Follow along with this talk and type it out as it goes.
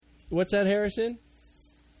What's that, Harrison?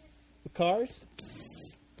 Cars?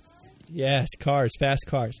 Yes, cars, fast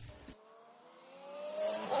cars.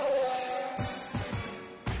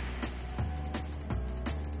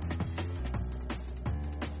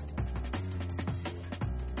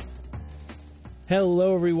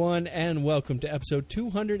 Hello, everyone, and welcome to episode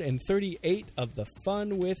 238 of the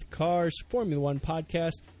Fun with Cars Formula One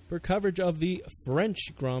podcast for coverage of the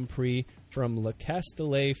French Grand Prix from Le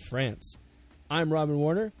Castellet, France. I'm Robin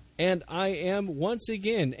Warner, and I am once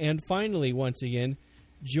again, and finally once again,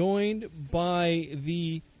 joined by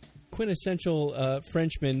the quintessential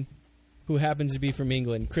Frenchman who happens to be from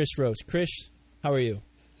England, Chris Rose. Chris, how are you?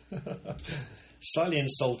 Slightly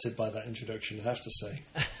insulted by that introduction, I have to say.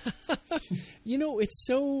 You know, it's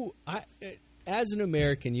so... as an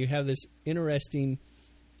American, you have this interesting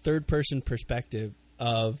third-person perspective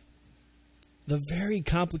of the very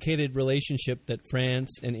complicated relationship that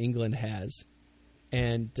France and England has.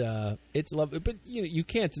 And it's lovely. But you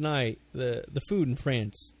can't deny the food in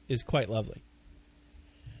France is quite lovely.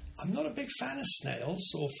 I'm not a big fan of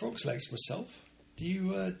snails or frog's legs myself. Do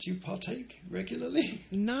you partake regularly?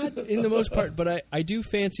 Not in the most part, but I do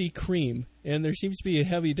fancy cream, and there seems to be a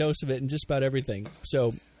heavy dose of it in just about everything.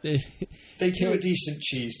 So they do a decent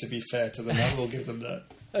cheese, to be fair to them. I will give them that.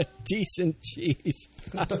 A decent cheese.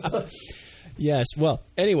 Yes. Well,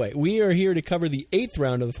 anyway, we are here to cover the 8th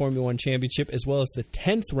round of the Formula One Championship as well as the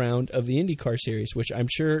 10th round of the IndyCar Series, which I'm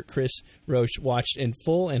sure Chris Roche watched in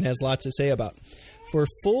full and has lots to say about. For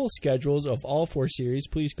full schedules of all 4 series,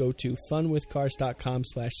 please go to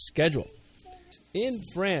funwithcars.com/schedule. In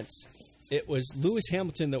France, it was Lewis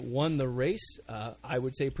Hamilton that won the race. I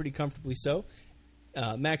would say pretty comfortably so.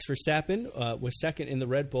 Max Verstappen was second in the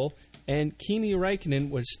Red Bull, and Kimi Räikkönen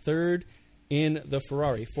was third in the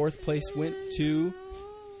Ferrari. Fourth place went to...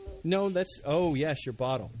 No, that's... Oh, yes, your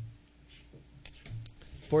bottle.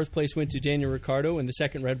 Fourth place went to Daniel Ricciardo in the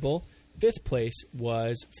second Red Bull. Fifth place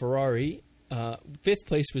was Ferrari. Fifth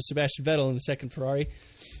place was Sebastian Vettel in the second Ferrari.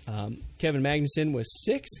 Kevin Magnussen was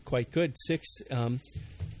sixth, quite good, sixth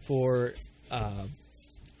for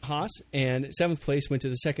Haas. And seventh place went to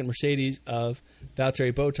the second Mercedes of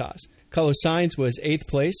Valtteri Bottas. Carlos Sainz was eighth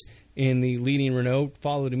place in the leading Renault,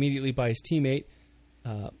 followed immediately by his teammate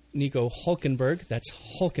Nico Hülkenberg. That's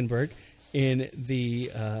Hülkenberg in the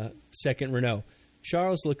second Renault.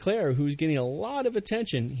 Charles Leclerc, who's getting a lot of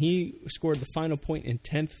attention, he scored the final point in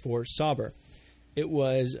 10th for Sauber. It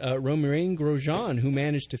was Romain Grosjean who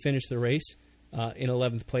managed to finish the race in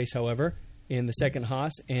 11th place, however, in the second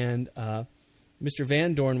Haas, and Mr.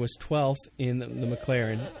 Van Dorn was 12th in the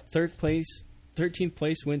McLaren. 13th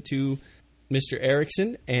place went to Mr.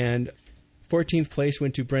 Ericsson, and 14th place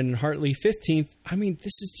went to Brendan Hartley. 15th, I mean,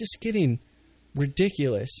 this is just getting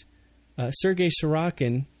ridiculous. Sergei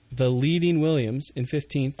Sorokin, the leading Williams, in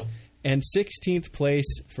 15th, and 16th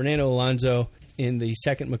place, Fernando Alonso in the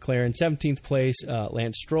second McLaren. 17th place,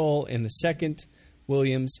 Lance Stroll in the second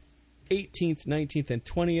Williams. 18th, 19th, and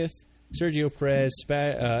 20th, Sergio Perez,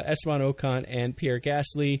 Esteban Ocon, and Pierre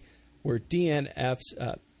Gasly were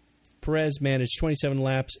DNFs. Perez managed 27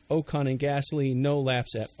 laps. Ocon and Gasly, no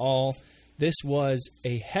laps at all. This was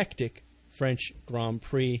a hectic French Grand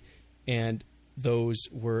Prix, and those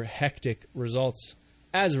were hectic results.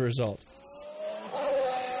 As a result,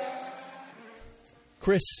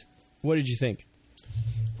 Chris, what did you think?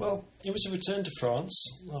 Well, it was a return to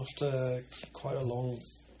France after quite a long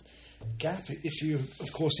gap, if you,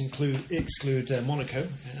 of course, exclude Monaco.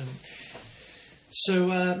 So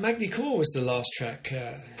Magny-Cours was the last track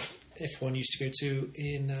F1 used to go to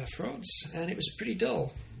in France, and it was pretty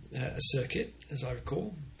dull, a circuit, as I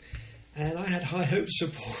recall. And I had high hopes for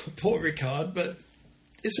Paul Ricard, but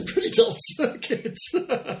it's a pretty dull circuit.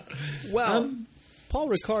 Well, Paul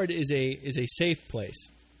Ricard is a safe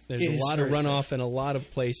place. There's a lot of runoff safe in a lot of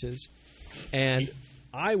places. And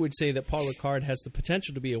I would say that Paul Ricard has the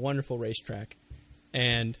potential to be a wonderful racetrack.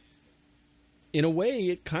 And in a way,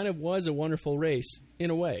 it kind of was a wonderful race, in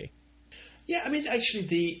a way. Yeah, I mean,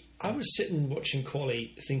 actually, I was sitting watching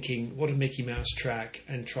Quali thinking, what a Mickey Mouse track,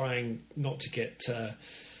 and trying not to get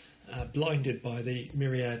blinded by the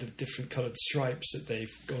myriad of different coloured stripes that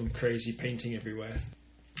they've gone crazy painting everywhere.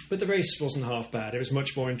 But the race wasn't half bad. It was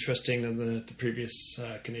much more interesting than the previous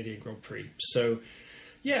Canadian Grand Prix. So,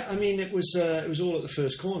 yeah, I mean, it was all at the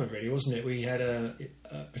first corner, really, wasn't it? We had a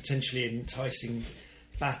potentially enticing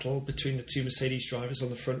battle between the two Mercedes drivers on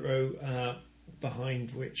the front row,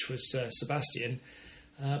 behind which was Sebastian.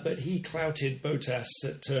 But he clouted Bottas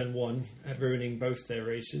at turn 1, ruining both their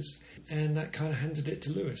races. And that kind of handed it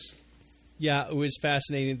to Lewis. Yeah, it was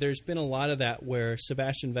fascinating. There's been a lot of that where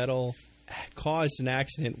Sebastian Vettel caused an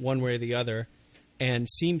accident one way or the other, and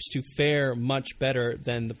seems to fare much better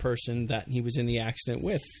than the person that he was in the accident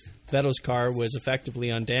with. Vettel's car was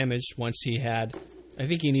effectively undamaged once he had, I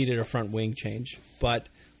think he needed a front wing change, but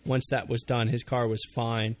once that was done, his car was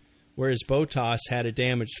fine, whereas Bottas had a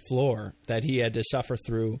damaged floor that he had to suffer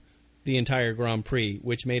through the entire Grand Prix,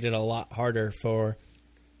 which made it a lot harder for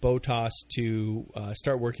Bottas to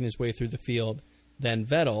start working his way through the field than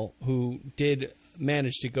Vettel, who did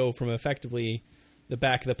manage to go from effectively the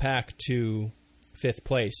back of the pack to 5th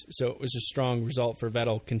place. So it was a strong result for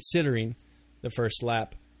Vettel considering the first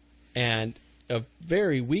lap, and a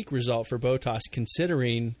very weak result for Bottas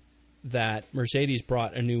considering that Mercedes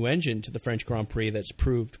brought a new engine to the French Grand Prix that's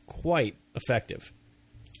proved quite effective.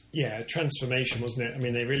 Yeah, transformation, wasn't it? I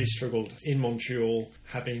mean, they really struggled in Montreal,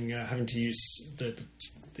 having to use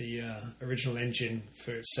the original engine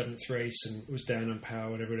for its 7th race, and it was down on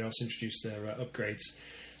power when everyone else introduced their upgrades.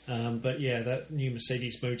 But yeah, that new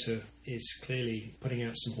Mercedes motor is clearly putting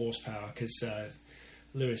out some horsepower, because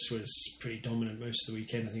Lewis was pretty dominant most of the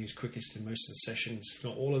weekend. I think he was quickest in most of the sessions, if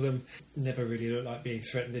not all of them. Never really looked like being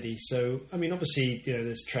threatened, did he? So, I mean, obviously,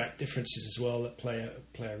 there's track differences as well that play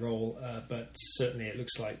a role, but certainly it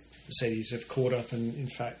looks like Mercedes have caught up and, in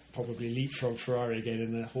fact, probably leapfrog Ferrari again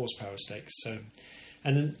in the horsepower stakes. So,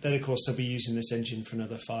 and then of course, they'll be using this engine for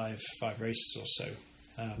another five races or so.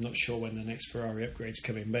 I'm not sure when the next Ferrari upgrade's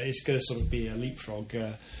coming, but it's going to sort of be a leapfrog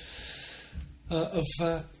of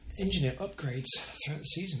engineer upgrades throughout the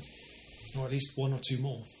season, or at least one or two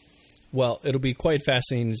more. Well, it'll be quite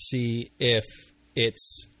fascinating to see if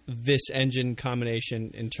it's this engine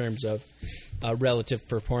combination in terms of relative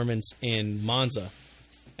performance in Monza,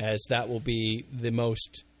 as that will be the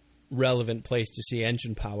most relevant place to see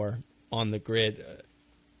engine power on the grid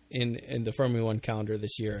in the Formula One calendar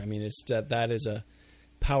this year. I mean, it's that is a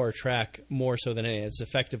power track more so than anything. It's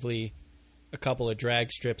effectively a couple of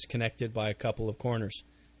drag strips connected by a couple of corners.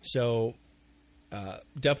 So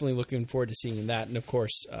definitely looking forward to seeing that. And, of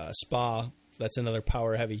course, Spa, that's another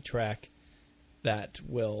power-heavy track that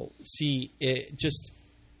will see it. Just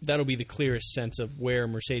that'll be the clearest sense of where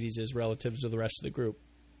Mercedes is relative to the rest of the group.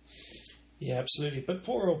 Yeah, absolutely. But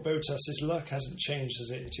poor old Bottas, his luck hasn't changed, has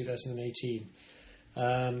it, in 2018?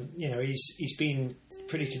 He's been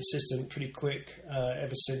pretty consistent, pretty quick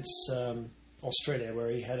ever since Australia, where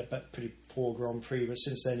he had a pretty poor Grand Prix, but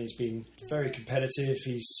since then he's been very competitive.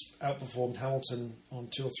 He's outperformed Hamilton on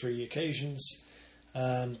 2 or 3 occasions,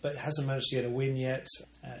 but hasn't managed to get a win yet,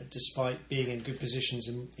 despite being in good positions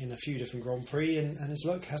in a few different Grand Prix, and his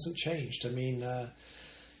luck hasn't changed. I mean,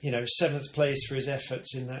 7th place for his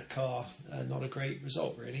efforts in that car, not a great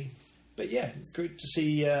result, really. But yeah, good to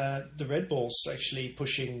see the Red Bulls actually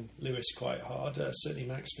pushing Lewis quite hard. Certainly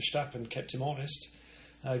Max Verstappen kept him honest.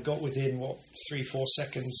 Got within, 3-4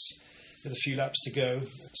 seconds with a few laps to go.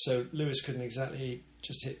 So Lewis couldn't exactly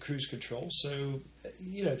just hit cruise control. So,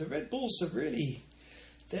 the Red Bulls are really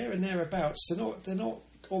there and thereabouts. They're not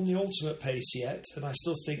on the ultimate pace yet. And I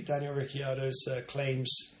still think Daniel Ricciardo's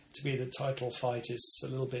claims to be in the title fight is a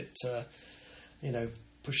little bit,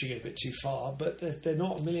 pushing it a bit too far. But they're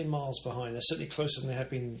not a million miles behind. They're certainly closer than they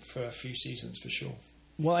have been for a few seasons, for sure.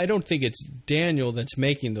 Well, I don't think it's Daniel that's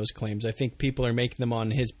making those claims. I think people are making them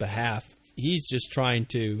on his behalf. He's just trying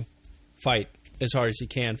to fight as hard as he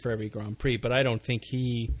can for every Grand Prix, but I don't think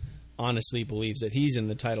he honestly believes that he's in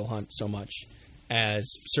the title hunt so much as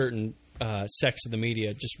certain sects of the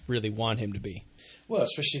media just really want him to be. Well,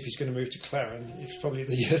 especially if he's going to move to McLaren, it's probably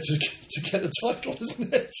the year to get the title,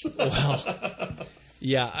 isn't it? Well,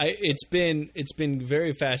 yeah, it's been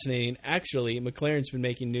very fascinating. Actually, McLaren's been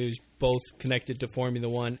making news both connected to Formula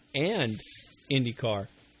One and IndyCar.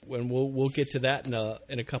 When we'll get to that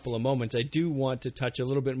in a couple of moments. I do want to touch a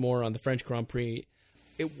little bit more on the French Grand Prix.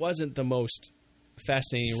 It wasn't the most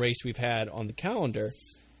fascinating race we've had on the calendar,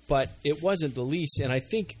 but it wasn't the least. And I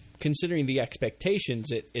think, considering the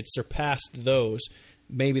expectations, it surpassed those.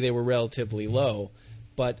 Maybe they were relatively low.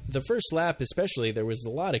 But the first lap especially, there was a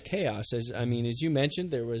lot of chaos. As you mentioned,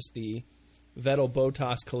 there was the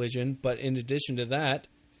Vettel-Bottas collision. But in addition to that,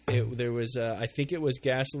 there was, I think it was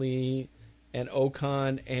Gasly and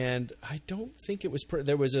Ocon, and I don't think it was...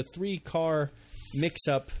 there was a 3-car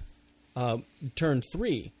mix-up turn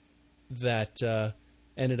 3 that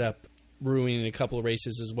ended up ruining a couple of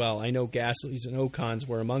races as well. I know Gasly's and Ocon's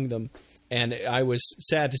were among them, and I was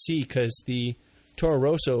sad to see because the Toro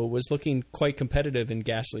Rosso was looking quite competitive in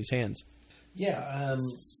Gasly's hands. Yeah,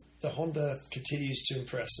 the Honda continues to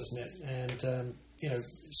impress, doesn't it? And,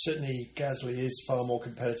 certainly Gasly is far more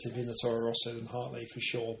competitive in the Toro Rosso than Hartley, for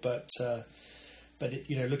sure. But But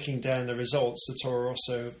looking down the results, the Toro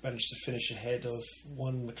Rosso managed to finish ahead of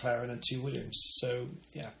 1 McLaren and 2 Williams. So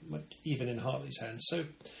yeah, even in Hartley's hands. So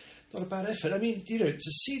not a bad effort. I mean, to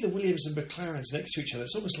see the Williams and McLarens next to each other,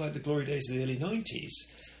 it's almost like the glory days of the early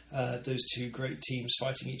 90s. Those two great teams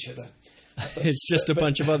fighting each other. It's just a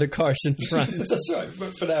bunch of other cars in front. That's right.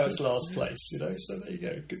 But for now, it's last place. So there you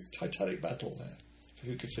go. Good titanic battle there for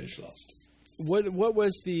who could finish last. What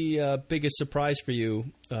was the biggest surprise for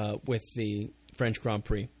you with the French Grand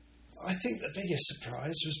Prix? I think the biggest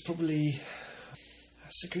surprise was probably...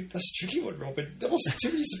 That's a tricky one, Robin. There wasn't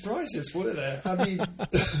too many surprises, were there? I mean,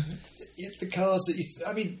 the cars that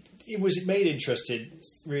it was made interesting,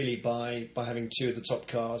 really, by having two of the top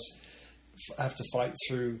cars have to fight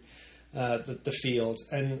through the field.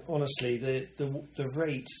 And honestly, the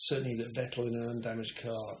rate, certainly that Vettel in an undamaged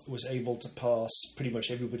car was able to pass pretty much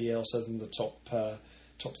everybody else other than the top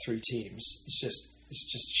three teams. It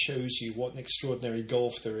just shows you what an extraordinary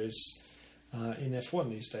golf there is in F1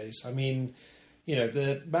 these days. I mean,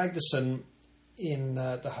 the Magnussen in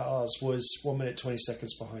the Haas was 1 minute 20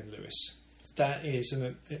 seconds behind Lewis. That is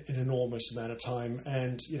an enormous amount of time,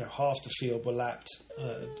 and half the field were lapped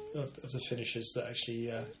of the finishers that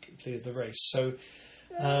actually completed the race. So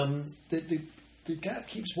the gap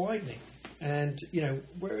keeps widening, and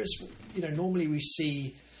whereas normally we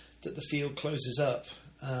see that the field closes up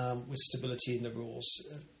with stability in the rules,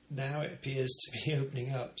 now it appears to be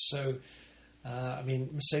opening up. So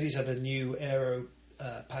Mercedes had a new aero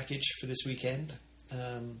package for this weekend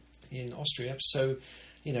in Austria. So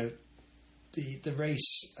the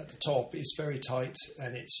race at the top is very tight,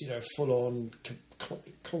 and it's full on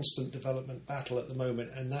constant development battle at the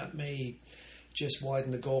moment, and that may just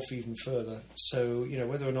widen the gulf even further. So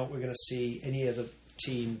whether or not we're going to see any other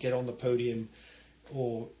team get on the podium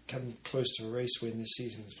or come close to a race win this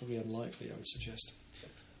season is probably unlikely, I would suggest.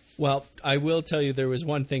 Well, I will tell you there was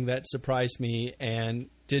one thing that surprised me, and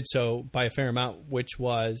did so by a fair amount, which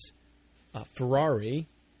was Ferrari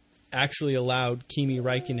actually allowed Kimi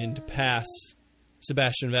Räikkönen to pass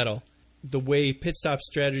Sebastian Vettel. The way pit stop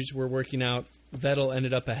strategies were working out, Vettel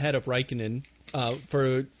ended up ahead of Räikkönen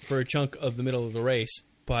for a chunk of the middle of the race.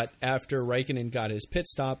 But after Räikkönen got his pit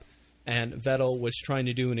stop and Vettel was trying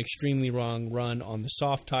to do an extremely wrong run on the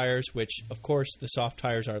soft tires, which, of course, the soft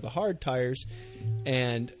tires are the hard tires,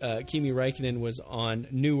 and Kimi Räikkönen was on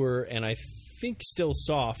newer and I think still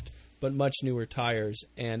soft, but much newer tires,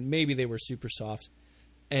 and maybe they were super softs.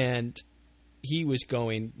 And he was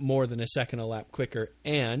going more than a second a lap quicker,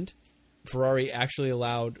 and Ferrari actually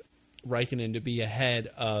allowed Räikkönen to be ahead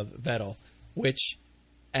of Vettel, which,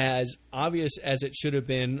 as obvious as it should have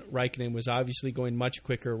been, Räikkönen was obviously going much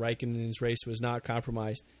quicker. Räikkönen's race was not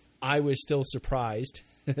compromised. I was still surprised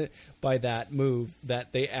by that move,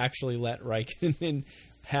 that they actually let Räikkönen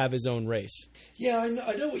have his own race. Yeah, I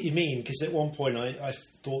know what you mean, because at one point I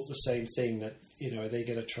thought the same thing, that are they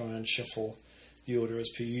going to try and shuffle the order as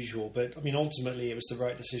per usual? But ultimately it was the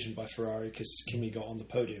right decision by Ferrari, because Kimi got on the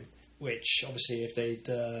podium, which obviously if they'd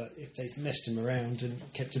messed him around and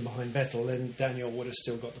kept him behind Vettel, then Daniel would have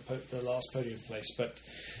still got the last podium place. But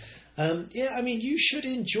you should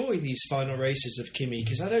enjoy these final races of Kimi,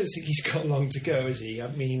 because I don't think he's got long to go, is he? I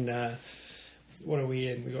mean, what are we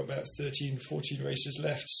in? We've got about 13, 14 races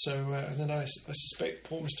left. So and then I suspect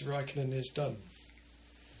poor Mr. Räikkönen is done.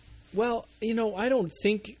 Well, I'm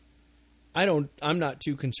not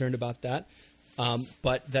too concerned about that.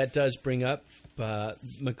 But that does bring up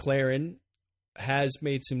McLaren has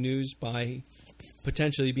made some news by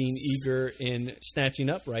potentially being eager in snatching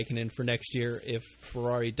up Räikkönen for next year if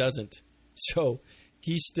Ferrari doesn't. So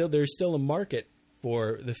there's still a market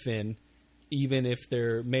for the Finn, even if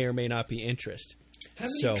there may or may not be interest. How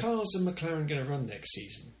many cars are McLaren going to run next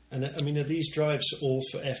season? And are these drives all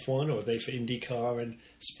for F1, or are they for IndyCar and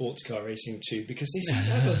sports car racing too? Because they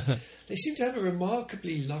seem to have a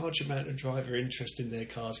remarkably large amount of driver interest in their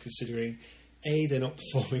cars, considering A, they're not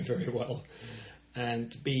performing very well,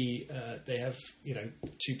 and B, they have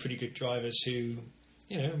two pretty good drivers who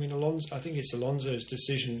Alonso. I think it's Alonso's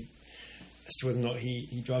decision as to whether or not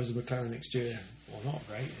he drives a McLaren next year or not.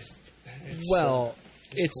 Right?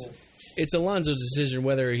 It's Alonso's decision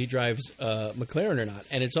whether he drives McLaren or not.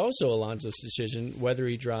 And it's also Alonso's decision whether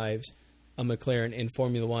he drives a McLaren in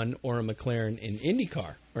Formula One or a McLaren in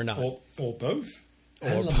IndyCar or not. Or both.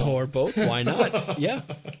 Or both. Why not? Yeah.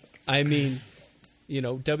 I mean,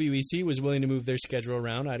 WEC was willing to move their schedule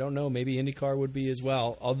around. I don't know. Maybe IndyCar would be as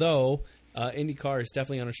well. Although IndyCar is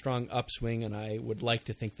definitely on a strong upswing, and I would like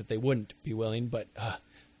to think that they wouldn't be willing. But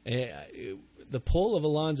the pull of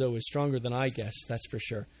Alonso is stronger than I guess, that's for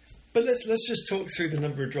sure. But let's just talk through the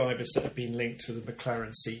number of drivers that have been linked to the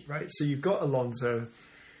McLaren seat, right? So you've got Alonso,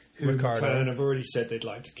 who Ricardo. McLaren have already said they'd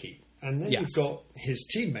like to keep. And then Yes. you've got his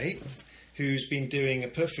teammate, who's been doing a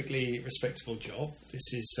perfectly respectable job.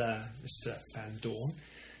 This is Mr. Van Dorn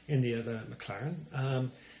in the other McLaren.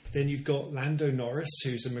 Then you've got Lando Norris,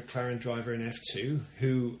 who's a McLaren driver in F2,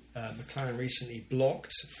 who McLaren recently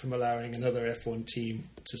blocked from allowing another F1 team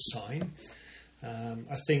to sign.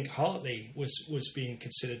 I think Hartley was being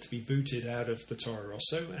considered to be booted out of the Toro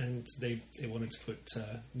Rosso, and they wanted to put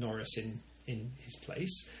Norris in his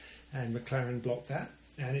place, and McLaren blocked that.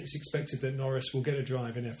 And it's expected that Norris will get a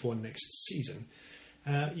drive in F1 next season.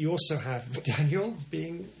 You also have Daniel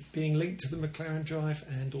being linked to the McLaren drive,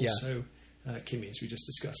 and also Kimi, as we just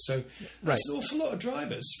discussed. So that's an awful lot of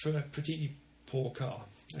drivers for a pretty poor car,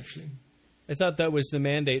 actually. I thought that was the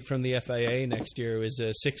mandate from the FIA next year, was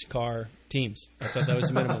 6-car teams. I thought that was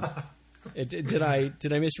the minimum.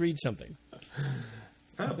 Did I misread something?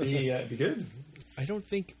 That'd be good. I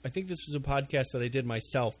think this was a podcast that I did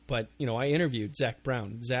myself, but I interviewed Zach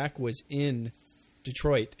Brown. Zach was in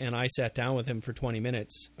Detroit, and I sat down with him for 20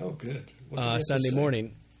 minutes. Oh, good. What did he have to Sunday say?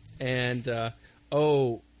 morning, and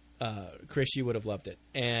Chris, you would have loved it.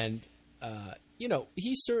 And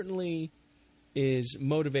he certainly is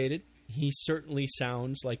motivated. He certainly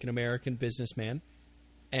sounds like an American businessman,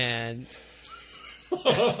 and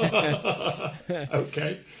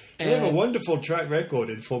okay. They have a wonderful track record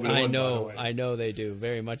in Formula One, by the way. I know they do,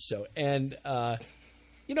 very much so. And, but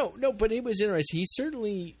it was interesting. He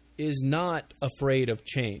certainly is not afraid of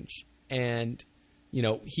change. And,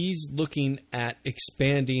 he's looking at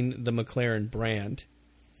expanding the McLaren brand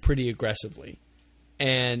pretty aggressively.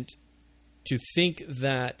 And to think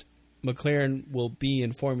that McLaren will be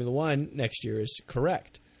in Formula One next year is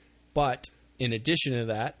correct. But in addition to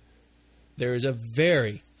that, there is a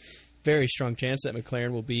very, very strong chance that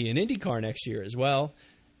McLaren will be in IndyCar next year as well.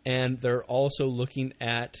 And they're also looking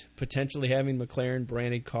at potentially having McLaren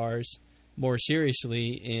branded cars more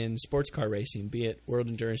seriously in sports car racing, be it World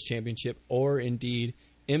Endurance Championship or indeed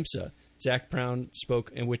IMSA. Zach Brown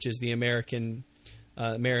spoke, and which is the American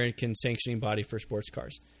sanctioning body for sports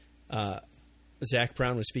cars. Zach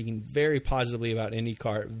Brown was speaking very positively about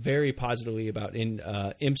IndyCar, very positively about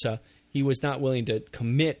IMSA. He was not willing to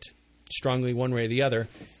commit strongly one way or the other,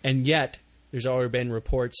 and yet there's already been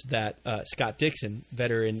reports that Scott Dixon,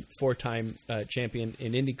 veteran 4-time champion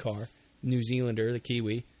in IndyCar, New Zealander, the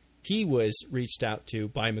Kiwi, he was reached out to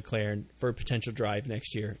by McLaren for a potential drive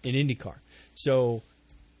next year in IndyCar. So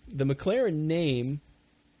the McLaren name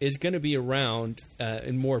is going to be around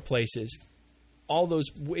in more places. All those,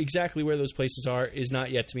 exactly where those places are is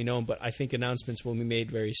not yet to be known, but I think announcements will be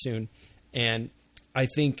made very soon. And I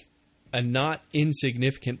think a not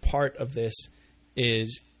insignificant part of this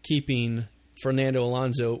is keeping Fernando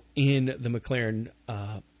Alonso in the McLaren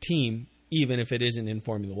team, even if it isn't in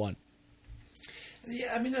Formula One.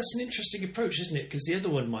 Yeah, I mean, that's an interesting approach, isn't it? Because the other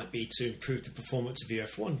one might be to improve the performance of your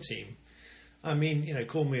F1 team. I mean,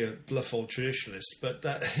 call me a bluff old traditionalist, but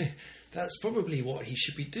that's probably what he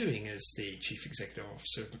should be doing as the chief executive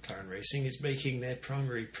officer of McLaren Racing, is making their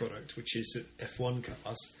primary product, which is F1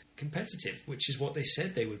 cars, competitive, which is what they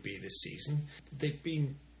said they would be this season. They've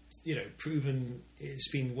been, proven,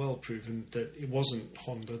 it's been well proven that it wasn't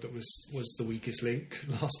Honda that was the weakest link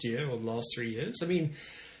last year or the last 3 years. I mean,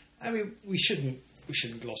 we shouldn't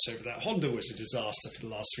gloss over that. Honda was a disaster for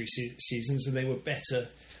the last 3 seasons, and they were better.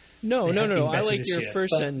 No. I like your year,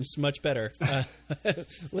 first sentence much better.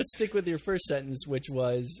 Let's stick with your first sentence, which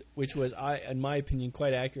was, in my opinion,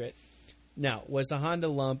 quite accurate. Now, was the Honda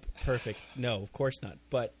lump perfect? No, of course not.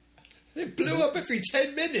 But it blew up every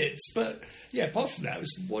 10 minutes. But yeah, apart from that, it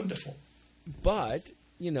was wonderful. But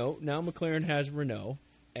now McLaren has Renault,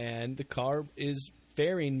 and the car is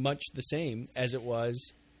faring much the same as it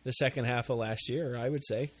was the second half of last year, I would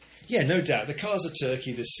say. Yeah, no doubt. The cars are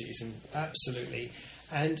turkey this season, absolutely.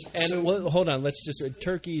 And so, well, hold on. Let's just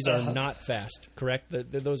turkeys are not fast, correct?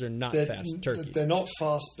 Those are not fast turkeys. They're not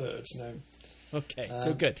fast birds, no. Okay,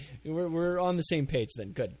 so good. We're on the same page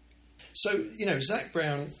then. Good. So Zach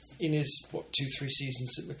Brown, in his 2-3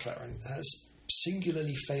 seasons at McLaren, has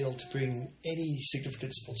singularly failed to bring any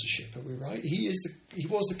significant sponsorship. Are we right? He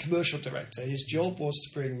was the commercial director. His job was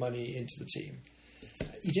to bring money into the team.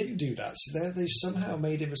 He didn't do that, so they've somehow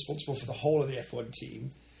made him responsible for the whole of the F1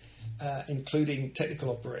 team. Including technical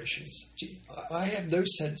operations. I have no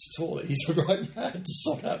sense at all that he's the right man to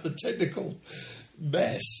sort out the technical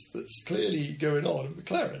mess that's clearly going on at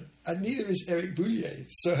McLaren. And neither is Eric Boulier.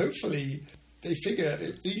 So hopefully they figure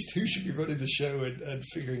at least who should be running the show and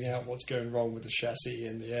figuring out what's going wrong with the chassis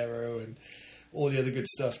and the aero and all the other good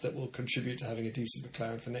stuff that will contribute to having a decent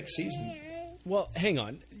McLaren for next season. Well, hang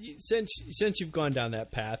on. Since you've gone down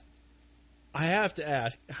that path, I have to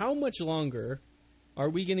ask, how much longer are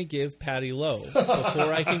we going to give Paddy Lowe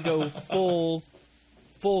before I can go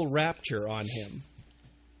full rapture on him?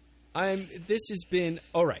 This has been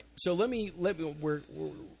all right. So let me. We're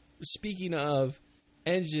speaking of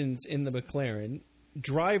engines in the McLaren,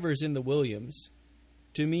 drivers in the Williams.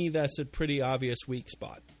 To me, that's a pretty obvious weak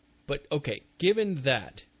spot. But okay, given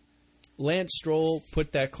that Lance Stroll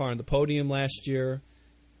put that car on the podium last year,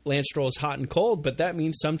 Lance Stroll is hot and cold, but that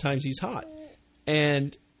means sometimes he's hot.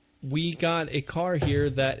 And we got a car here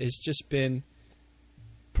that has just been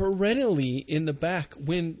perennially in the back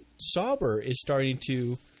when Sauber is starting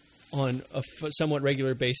to, on a somewhat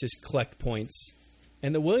regular basis, collect points.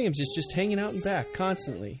 And the Williams is just hanging out in back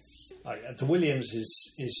constantly. The Williams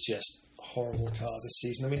is just a horrible car this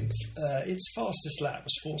season. I mean, its fastest lap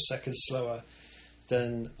was 4 seconds slower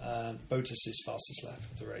than Bottas's fastest lap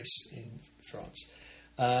of the race in France.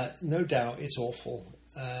 No doubt it's awful.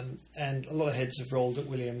 And a lot of heads have rolled at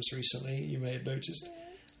Williams recently, you may have noticed.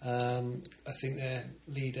 I think their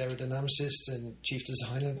lead aerodynamicist and chief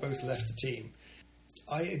designer both left the team.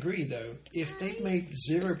 I agree, though, if they've made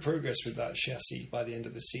zero progress with that chassis by the end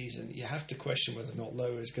of the season, you have to question whether or not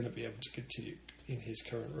Lowe is going to be able to continue in his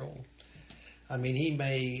current role. I mean, he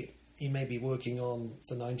may be working on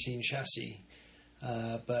the 19 chassis,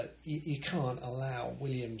 but you can't allow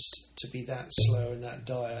Williams to be that slow and that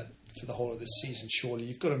dire for the whole of this season. Surely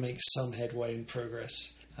you've got to make some headway in progress.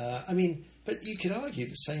 I mean, but you could argue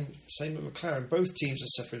the same at McLaren. Both teams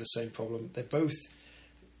are suffering the same problem. They both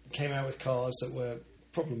came out with cars that were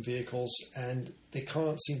problem vehicles, and they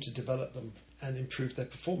can't seem to develop them and improve their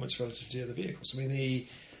performance relative to the other vehicles. I mean,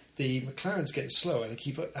 the McLaren's getting slower. They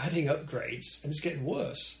keep adding upgrades, and it's getting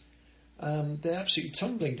worse. They're absolutely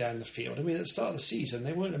tumbling down the field. I mean, at the start of the season,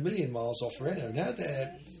 they weren't a million miles off Renault. Now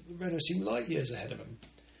Renault seem light years ahead of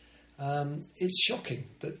them. It's shocking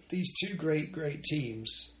that these two great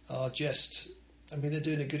teams are just... I mean, they're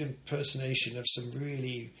doing a good impersonation of some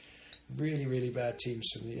really bad teams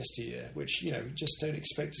from the yesteryear, which, you just don't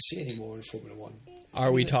expect to see anymore in Formula One.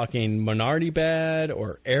 Are we talking Minardi bad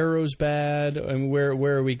or Arrows bad? I mean, where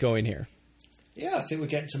are we going here? Yeah, I think we're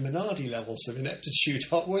getting to Minardi levels of ineptitude,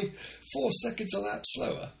 aren't we? 4 seconds a lap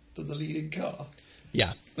slower than the leading car.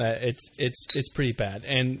 Yeah, it's pretty bad.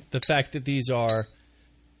 And the fact that these are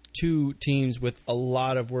two teams with a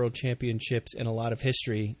lot of world championships and a lot of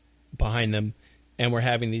history behind them, and we're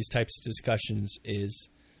having these types of discussions is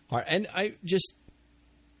hard. And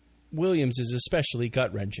Williams is especially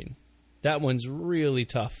gut-wrenching. That one's really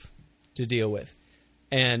tough to deal with.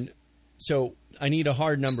 And so I need a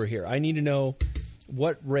hard number here. I need to know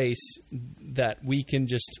what race that we can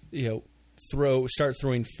just, start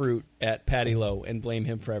throwing fruit at Paddy Lowe and blame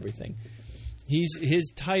him for everything.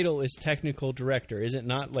 His title is technical director, is it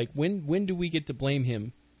not? Like, when do we get to blame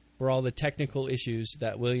him for all the technical issues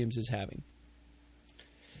that Williams is having?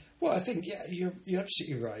 Well, I think, you're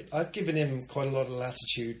absolutely right. I've given him quite a lot of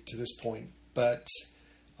latitude to this point, but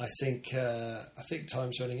I think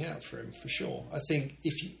time's running out for him, for sure. I think,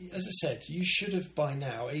 as I said, you should have by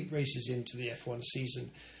now, 8 races into the F1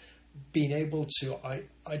 season, been able to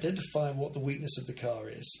identify what the weakness of the car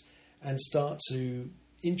is and start to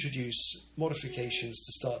introduce modifications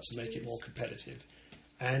to start to make it more competitive.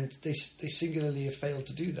 And they singularly have failed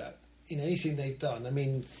to do that in anything they've done. I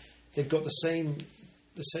mean, they've got the same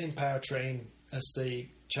powertrain as the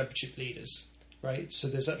championship leaders, right? So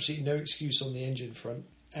there's absolutely no excuse on the engine front,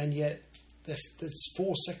 and yet there's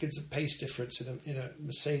 4 seconds of pace difference in a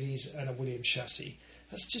Mercedes and a Williams chassis.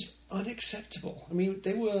 That's just unacceptable. I mean,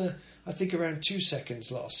 they were, I think, around 2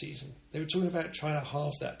 seconds last season. They were talking about trying to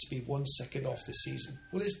halve that to be 1 second off this season.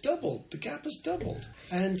 Well, it's doubled. The gap has doubled.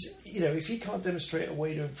 And, if he can't demonstrate a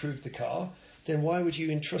way to improve the car, then why would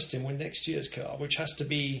you entrust him with next year's car, which has to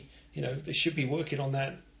be, they should be working on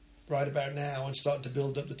that right about now and start to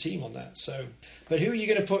build up the team on that. So, but who are you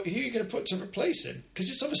going to put to replace him? Because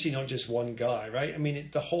it's obviously not just one guy, right? I mean,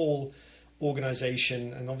 the whole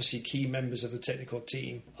organisation and obviously key members of the technical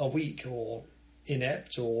team are weak or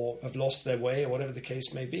inept or have lost their way or whatever the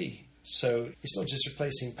case may be. So it's not just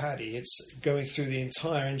replacing Paddy, it's going through the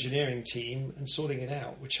entire engineering team and sorting it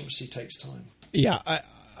out, which obviously takes time. Yeah,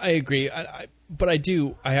 I agree. But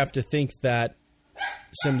I have to think that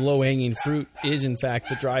some low-hanging fruit is in fact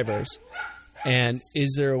the drivers. And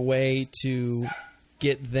is there a way to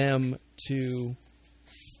get them to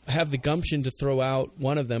have the gumption to throw out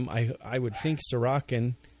one of them? I would think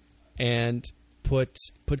Sorokin, and put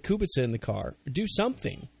Kubica in the car. Do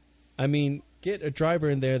something. I mean, get a driver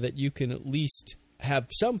in there that you can at least have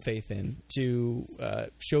some faith in to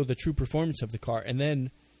show the true performance of the car and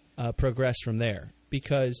then progress from there.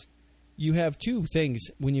 Because you have two things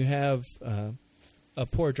when you have a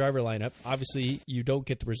poor driver lineup. Obviously, you don't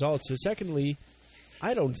get the results. So secondly,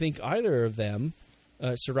 I don't think either of them,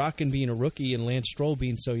 Sorokin being a rookie and Lance Stroll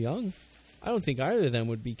being so young, I don't think either of them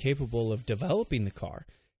would be capable of developing the car.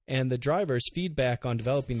 And the driver's feedback on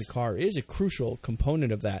developing the car is a crucial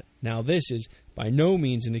component of that. Now, this is by no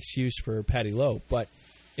means an excuse for Paddy Lowe, but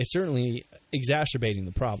it's certainly exacerbating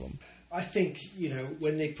the problem. I think,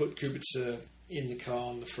 when they put Kubica in the car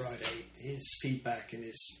on the Friday, his feedback and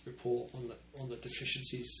his report on the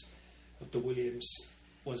deficiencies of the Williams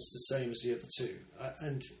was the same as the other two.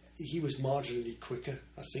 And he was marginally quicker,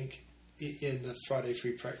 I think, in the Friday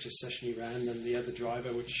free practice session he ran than the other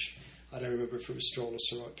driver, which I don't remember if it was Stroll or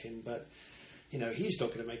Sorokin, but he's not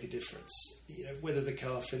going to make a difference. Whether the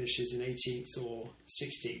car finishes in 18th or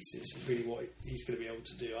 16th is really what he's going to be able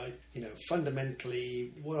to do.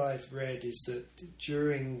 Fundamentally, what I've read is that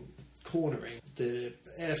during cornering, the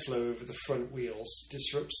airflow over the front wheels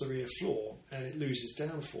disrupts the rear floor and it loses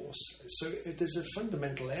downforce. So there's a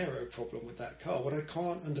fundamental aero problem with that car. What I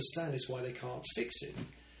can't understand is why they can't fix it.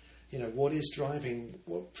 What is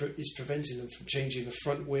preventing them from changing the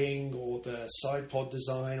front wing or the side pod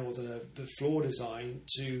design or the floor design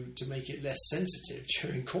to make it less sensitive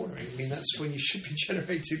during cornering? I mean, that's when you should be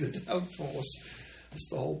generating the downforce. That's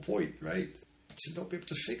the whole point, right? To not be able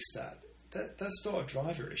to fix that. That's not a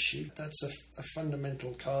driver issue. That's a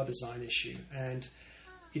fundamental car design issue. And,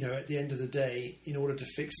 at the end of the day, in order to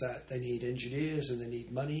fix that, they need engineers and they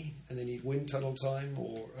need money and they need wind tunnel time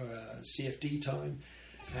or CFD time.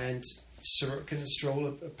 And Sorokin and Stroll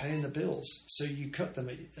are paying the bills. So you cut them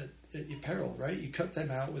at your peril, right? You cut them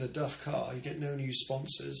out with a duff car. You get no new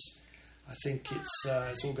sponsors. I think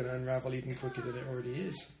it's all going to unravel even quicker than it already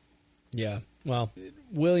is. Yeah, well,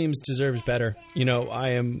 Williams deserves better. I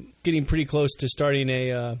am getting pretty close to starting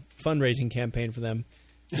a fundraising campaign for them.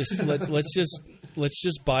 Let's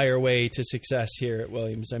just buy our way to success here at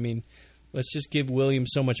Williams. I mean, let's just give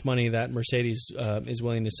Williams so much money that Mercedes is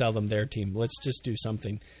willing to sell them their team. Let's just do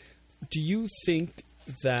something. Do you think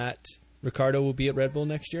that Ricciardo will be at Red Bull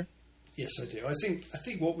next year? Yes, I do. I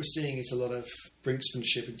think what we're seeing is a lot of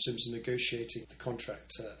brinksmanship in terms of negotiating the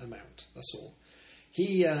contract amount. That's all.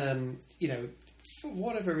 He, for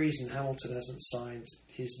whatever reason, Hamilton hasn't signed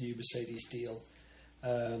his new Mercedes deal.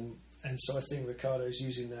 And so I think Ricciardo's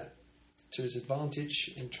using that to his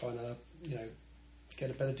advantage in trying to, get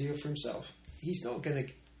a better deal for himself. He's not going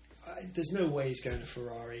to... there's no way he's going to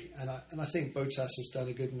Ferrari. And I think Bottas has done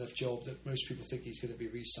a good enough job that most people think he's going to be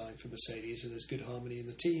re-signed for Mercedes and there's good harmony in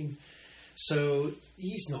the team. So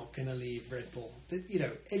he's not going to leave Red Bull.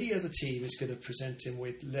 Any other team is going to present him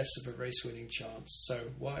with less of a race-winning chance. So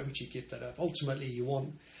why would you give that up? Ultimately, you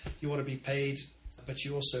want to be paid, but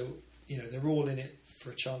you also, they're all in it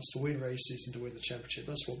for a chance to win races and to win the championship.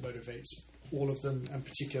 That's what motivates all of them, and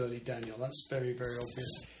particularly Daniel. That's very, very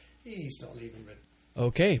obvious. He's not leaving Red Bull.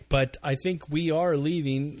 Okay, but I think we are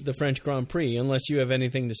leaving the French Grand Prix, unless you have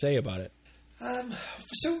anything to say about it.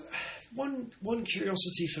 So one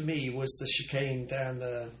curiosity for me was the chicane down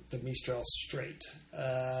the Mistral Straight.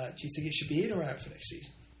 Do you think it should be in or out for next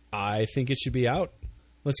season? I think it should be out.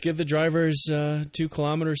 Let's give the drivers 2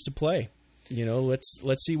 kilometers to play.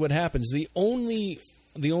 Let's see what happens. The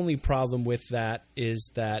only problem with that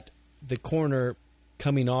is that the corner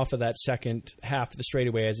coming off of that second half of the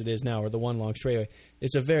straightaway as it is now, or the one long straightaway,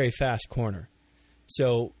 it's a very fast corner.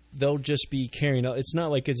 So they'll just be carrying out. It's not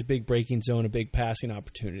like it's a big braking zone, a big passing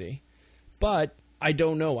opportunity. But I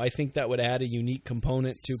don't know. I think that would add a unique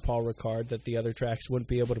component to Paul Ricard that the other tracks wouldn't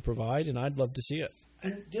be able to provide, and I'd love to see it.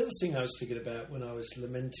 And the other thing I was thinking about when I was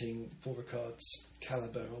lamenting Paul Ricard's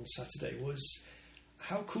calibre on Saturday was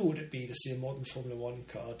how cool would it be to see a modern Formula One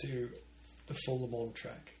car do the full Le Mans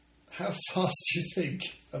track? How fast do you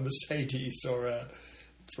think a Mercedes or a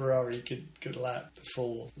Ferrari could lap the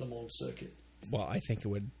full Le Mans circuit? Well, I think it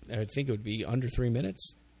would be under 3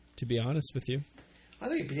 minutes, to be honest with you. I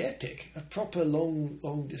think it'd be epic. A proper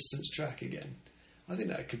long distance track again. I think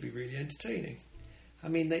that could be really entertaining. I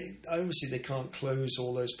mean, they can't close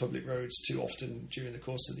all those public roads too often during the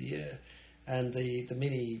course of the year. And the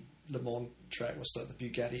mini Le Mans track, what's that, the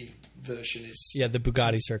Bugatti version is... Yeah, the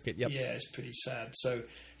Bugatti circuit, yep. Yeah, it's pretty sad. So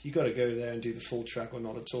you've got to go there and do the full track or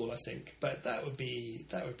not at all, I think. But that would be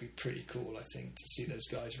pretty cool, I think, to see those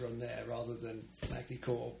guys run there rather than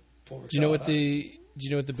Magny-Cours. Do you know what the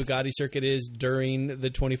Bugatti circuit is during the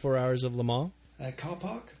 24 hours of Le Mans? Car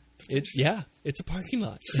park? It's a parking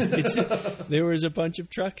lot. There was a bunch of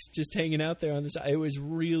trucks just hanging out there on the side. It was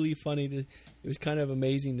really funny it was kind of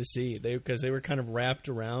amazing to see because they were kind of wrapped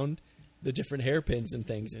around the different hairpins and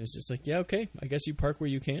things. And it's just like, yeah, okay, I guess you park where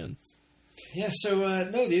you can. Yeah, so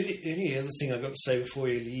no, the only other thing I've got to say before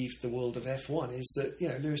you leave the world of F1 is that,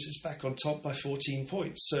 Lewis is back on top by 14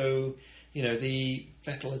 points. So, the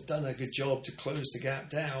Vettel had done a good job to close the gap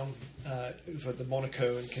down over the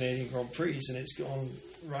Monaco and Canadian Grand Prix, and it's gone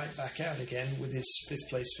right back out again with his 5th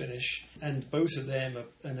place finish. And both of them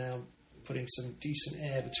are now putting some decent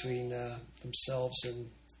air between themselves and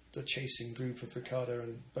the chasing group of Ricciardo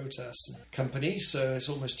and Bottas and company. So it's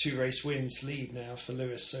almost 2 race wins lead now for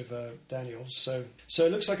Lewis over Daniel. So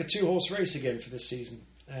it looks like a 2-horse race again for this season,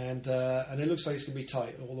 and it looks like it's going to be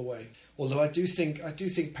tight all the way. Although I do think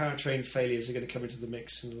powertrain failures are going to come into the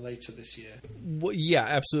mix later this year. Well, yeah,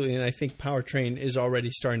 absolutely, and I think powertrain is already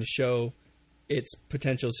starting to show its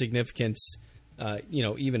potential significance.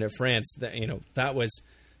 Even at France, that was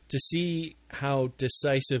to see how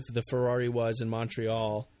decisive the Ferrari was in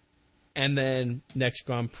Montreal. And then next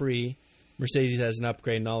Grand Prix, Mercedes has an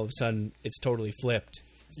upgrade, and all of a sudden it's totally flipped.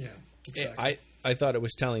 Yeah, exactly. I thought it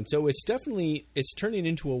was telling. So it's turning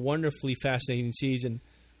into a wonderfully fascinating season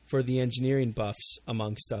for the engineering buffs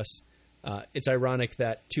amongst us. It's ironic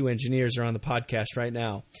that 2 engineers are on the podcast right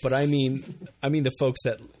now, but I mean the folks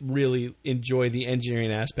that really enjoy the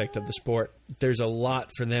engineering aspect of the sport. There's a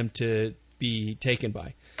lot for them to be taken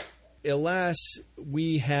by. Alas,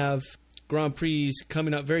 we have Grand Prix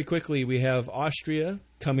coming up very quickly. We have Austria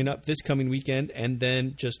coming up this coming weekend, and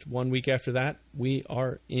then just 1 week after that, we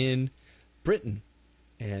are in Britain.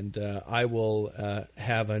 And I will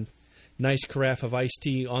have a nice carafe of iced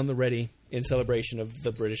tea on the ready in celebration of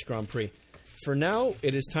the British Grand Prix. For now,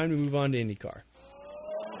 it is time to move on to IndyCar.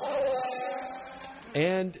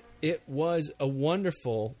 And it was a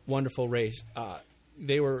wonderful, wonderful race.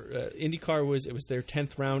 IndyCar was their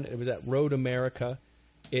 10th round. It was at Road America.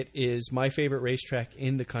 It is my favorite racetrack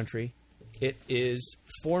in the country. It is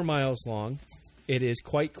 4 miles long. It is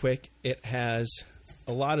quite quick. It has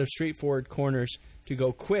a lot of straightforward corners to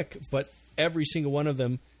go quick, but every single one of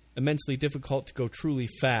them immensely difficult to go truly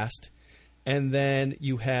fast. And then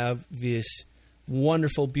you have this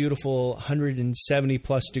wonderful, beautiful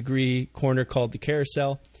 170-plus degree corner called the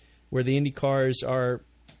Carousel, where the Indy cars are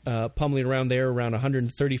pummeling around there around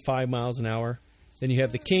 135 miles an hour. Then you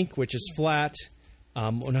have the Kink, which is flat,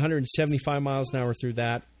 175 miles an hour through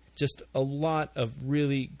that. Just a lot of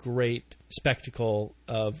really great spectacle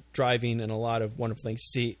of driving and a lot of wonderful things to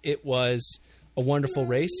see. It was a wonderful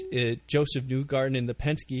race. Joseph Newgarden in the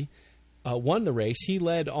Penske won the race. He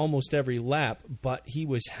led almost every lap, but he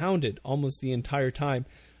was hounded almost the entire time.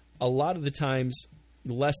 A lot of the times,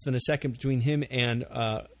 less than a second between him and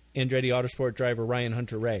Andretti Autosport driver Ryan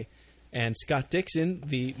Hunter-Reay. And Scott Dixon,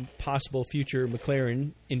 the possible future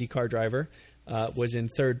McLaren IndyCar driver, was in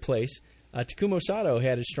 3rd place. Takuma Sato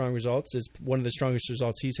had his strong results. It's one of the strongest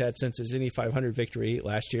results he's had since his Indy 500 victory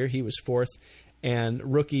last year. He was 4th. And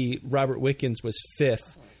rookie Robert Wickens was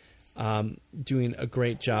 5th, doing a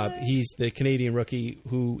great job. He's the Canadian rookie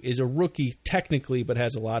who is a rookie technically, but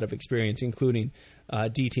has a lot of experience, including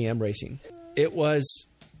DTM racing. It was,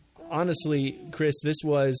 honestly, Chris, this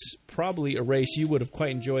was probably a race you would have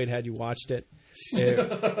quite enjoyed had you watched it.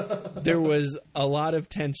 There was a lot of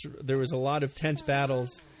tense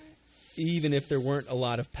battles, even if there weren't a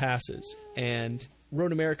lot of passes. And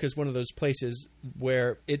Road America is one of those places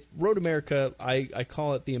where Road America, I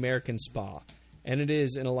call it the American Spa. And it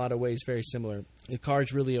is, in a lot of ways, very similar. The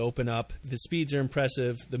cars really open up. The speeds are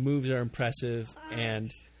impressive. The moves are impressive.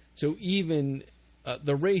 And so even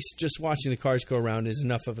the race, just watching the cars go around is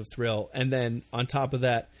enough of a thrill. And then on top of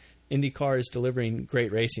that, IndyCar is delivering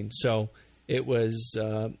great racing. So it was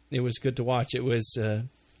good to watch. It was a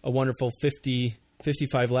wonderful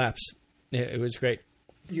 55 laps. It was great.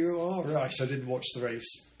 You are right. I didn't watch the race,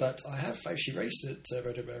 but I have actually raced at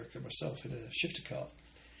Road America myself in a shifter car,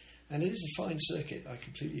 and it is a fine circuit. I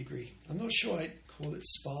completely agree. I'm not sure I'd call it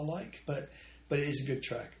spa-like, but it is a good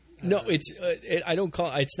track. No, I don't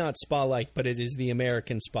call it's not spa-like, but it is the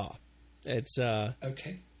American Spa. It's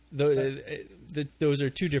okay. Those are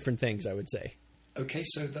two different things, I would say. Okay,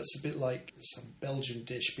 so that's a bit like some Belgian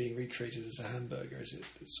dish being recreated as a hamburger, is it?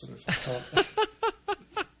 It's sort of.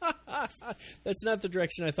 That's not the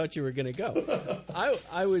direction I thought you were going to go.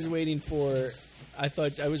 I was waiting for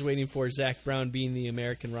Zach Brown being the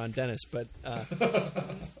American Ron Dennis, but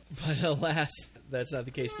alas, that's not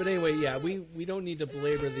the case. But anyway, yeah, we don't need to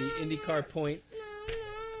belabor the IndyCar point.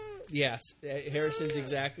 Yes, Harrison's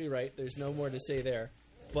exactly right. There's no more to say there,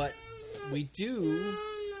 but we do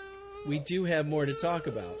have more to talk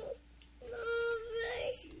about.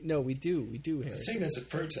 No, we do, I Harrison. think there's a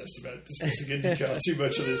protest about discussing IndyCar too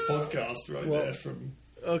much on this podcast there from...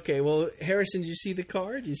 Okay, well, Harrison, did you see the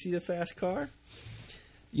car? Did you see the fast car?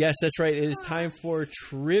 Yes, that's right. It is time for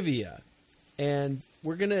trivia. And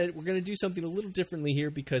we're gonna do something a little differently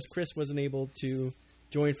here because Chris wasn't able to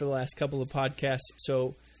join for the last couple of podcasts.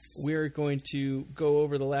 So we're going to go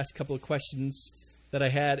over the last couple of questions that I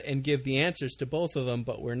had and give the answers to both of them,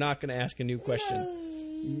 but we're not going to ask a new question.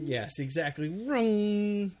 Yes, exactly.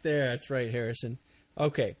 Wrong. There, that's right, Harrison.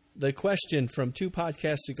 Okay, the question from 2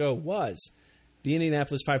 podcasts ago was, the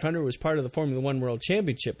Indianapolis 500 was part of the Formula One World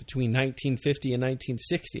Championship between 1950 and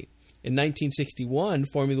 1960. In 1961,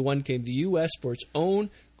 Formula One came to U.S. for its own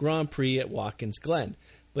Grand Prix at Watkins Glen.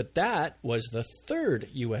 But that was the 3rd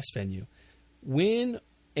U.S. venue. When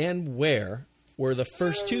and where were the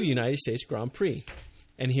first 2 United States Grand Prix?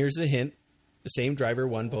 And here's the hint. The same driver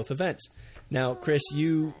won both events. Now, Chris,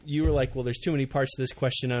 you were like, well, there's too many parts to this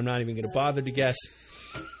question. I'm not even going to bother to guess.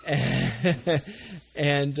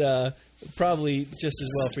 And probably just as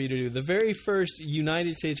well for you to do. The very first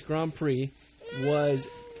United States Grand Prix was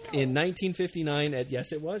in 1959 at,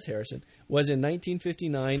 yes, it was, Harrison, was in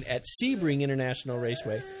 1959 at Sebring International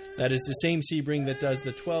Raceway. That is the same Sebring that does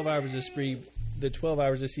the 12 hours of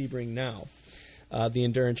Sebring now, the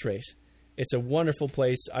endurance race. It's a wonderful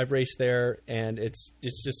place. I've raced there, and it's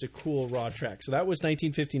just a cool raw track. So that was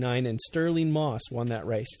 1959, and Sterling Moss won that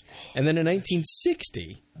race. And then in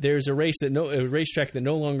 1960, there's a racetrack that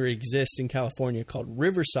no longer exists in California called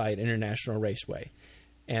Riverside International Raceway.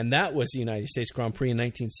 And that was the United States Grand Prix in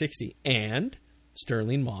 1960. And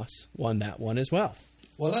Sterling Moss won that one as well.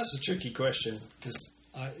 Well, that's a tricky question because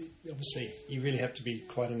obviously you really have to be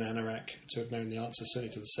quite an anorak to have known the answer,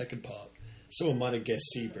 certainly to the second part. Someone might have guessed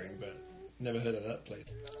Sebring, but never heard of that place.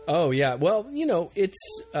 Oh, yeah. Well,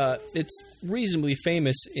 it's reasonably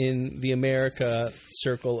famous in the America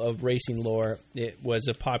circle of racing lore. It was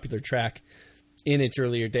a popular track in its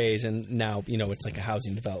earlier days, and now, it's like a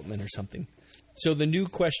housing development or something. So the new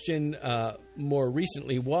question more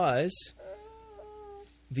recently was,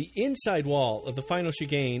 the inside wall of the final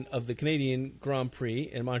chicane of the Canadian Grand Prix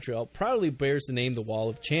in Montreal proudly bears the name the Wall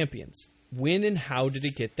of Champions. When and how did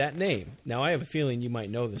it get that name? Now, I have a feeling you might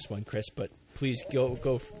know this one, Chris, but please go.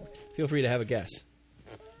 Feel free to have a guess.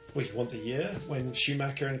 Well, you want the year when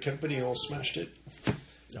Schumacher and company all smashed it?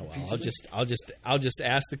 Oh, well, I'll just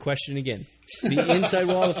ask the question again. The inside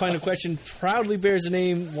wall of the final question proudly bears the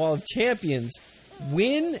name Wall of Champions.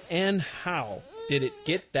 When and how did it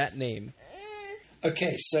get that name?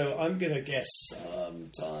 Okay, so I'm going to guess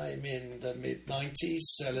sometime in the mid-90s.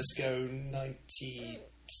 So let's go 97.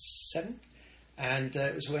 And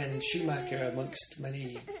it was when Schumacher, amongst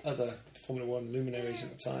many other Formula One luminaries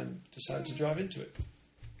at the time, decided to drive into it.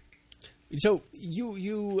 So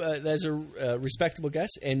you that's a respectable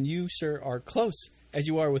guess, and you, sir, are close, as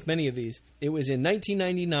you are with many of these. It was in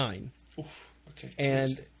 1999. Oof, okay.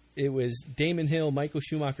 And it was Damon Hill, Michael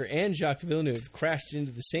Schumacher, and Jacques Villeneuve crashed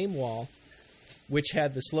into the same wall, which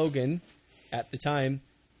had the slogan at the time,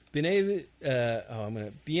 Bienvenue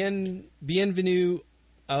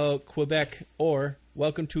au Quebec, or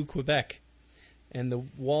Welcome to Quebec. And the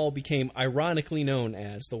wall became ironically known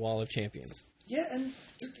as the Wall of Champions. Yeah, and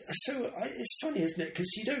so it's funny, isn't it? Because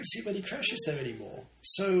you don't see many crashes there anymore.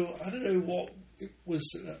 So I don't know what it was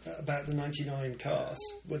about the 99 cars,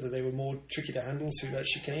 whether they were more tricky to handle through that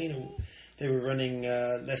chicane, or they were running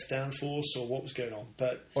less downforce, or what was going on.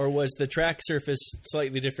 Or was the track surface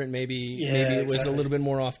slightly different? Maybe it was a little bit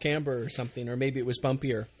more off camber or something, or maybe it was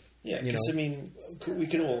bumpier. Yeah, because I mean, we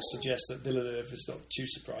can all suggest that Villeneuve is not too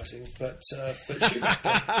surprising, but Schumacher.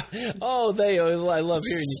 I love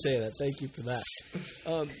hearing you say that. Thank you for that.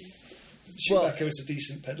 Schumacher was a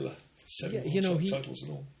decent peddler. Titles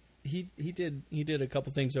and all. He did a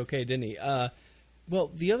couple things okay, didn't he?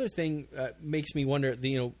 Well, the other thing makes me wonder.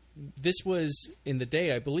 This was in the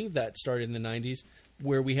day, I believe that started in the 90s,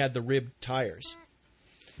 where we had the ribbed tires,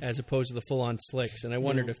 as opposed to the full-on slicks. And I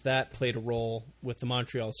wondered if that played a role with the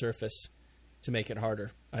Montreal surface to make it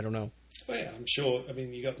harder. I don't know. Well, yeah, I'm sure. I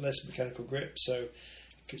mean, you got less mechanical grip, so it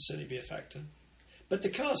could certainly be a factor. But the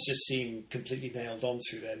cars just seem completely nailed on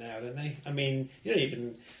through there now, don't they? I mean,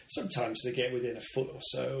 sometimes they get within a foot or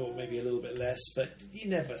so, or maybe a little bit less, but you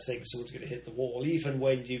never think someone's going to hit the wall. Even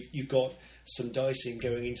when you've got some dicing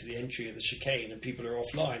going into the entry of the chicane and people are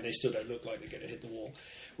offline, they still don't look like they're going to hit the wall.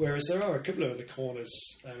 Whereas there are a couple of other corners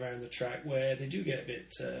around the track where they do get a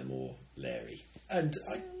bit more leery. And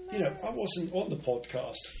I wasn't on the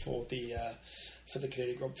podcast for the for the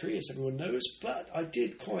Canadian Grand Prix, as everyone knows, but I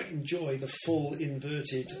did quite enjoy the full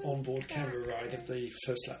inverted onboard camera ride of the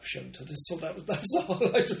first lap shunt. I just thought that was the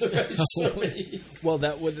highlight of the race for me. Well,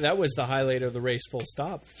 that was the highlight of the race, full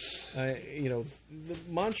stop.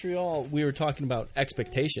 Montreal, we were talking about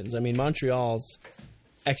expectations. I mean, Montreal's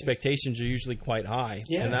expectations are usually quite high,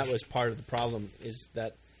 and that was part of the problem, is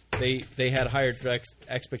that they had higher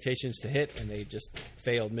expectations to hit, and they just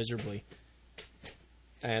failed miserably.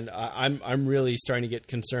 And I'm really starting to get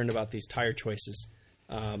concerned about these tire choices,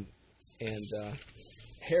 and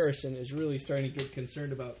Harrison is really starting to get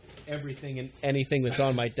concerned about everything and anything that's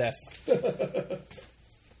on my desk.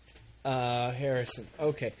 Harrison,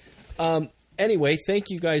 okay. Anyway,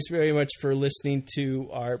 thank you guys very much for listening to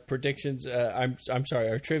our predictions. I'm sorry,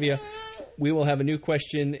 our trivia. We will have a new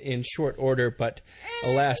question in short order, but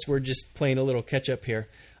alas, we're just playing a little catch up here.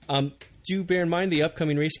 Do bear in mind the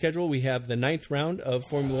upcoming race schedule. We have the 9th round of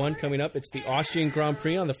Formula One coming up. It's the Austrian Grand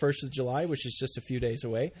Prix on the 1st of July, which is just a few days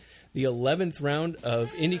away. The 11th round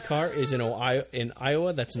of IndyCar is in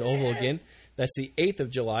Iowa. That's an oval again. That's the 8th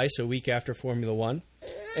of July, so a week after Formula One.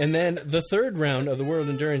 And then the 3rd round of the World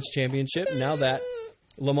Endurance Championship, now that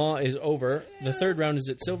Le Mans is over, the 3rd round is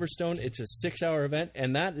at Silverstone. It's a 6-hour event,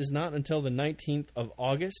 and that is not until the 19th of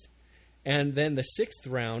August. And then the 6th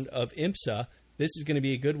round of IMSA. This is going to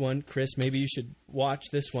be a good one. Chris, maybe you should watch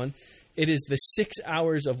this one. It is the 6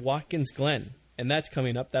 hours of Watkins Glen, and that's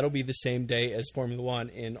coming up. That'll be the same day as Formula One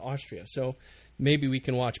in Austria. So maybe we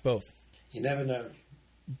can watch both. You never know.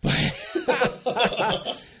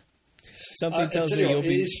 Something tells me you'll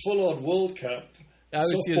be... It is full-on World Cup. I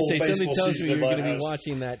was going to say, something tells me you're going to be house.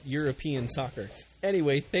 watching that European soccer.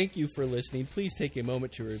 Anyway, thank you for listening. Please take a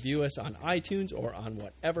moment to review us on iTunes or on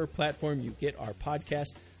whatever platform you get our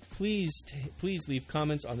podcast. Please leave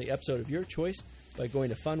comments on the episode of your choice by going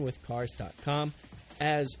to funwithcars.com.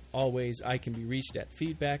 As always, I can be reached at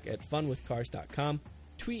feedback@funwithcars.com.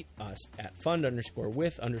 Tweet us at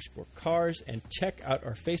fund_with_cars and check out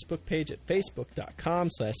our Facebook page at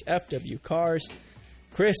facebook.com/FWCars.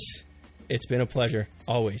 Chris, it's been a pleasure,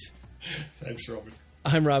 always. Thanks, Robin.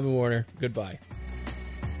 I'm Robin Warner. Goodbye.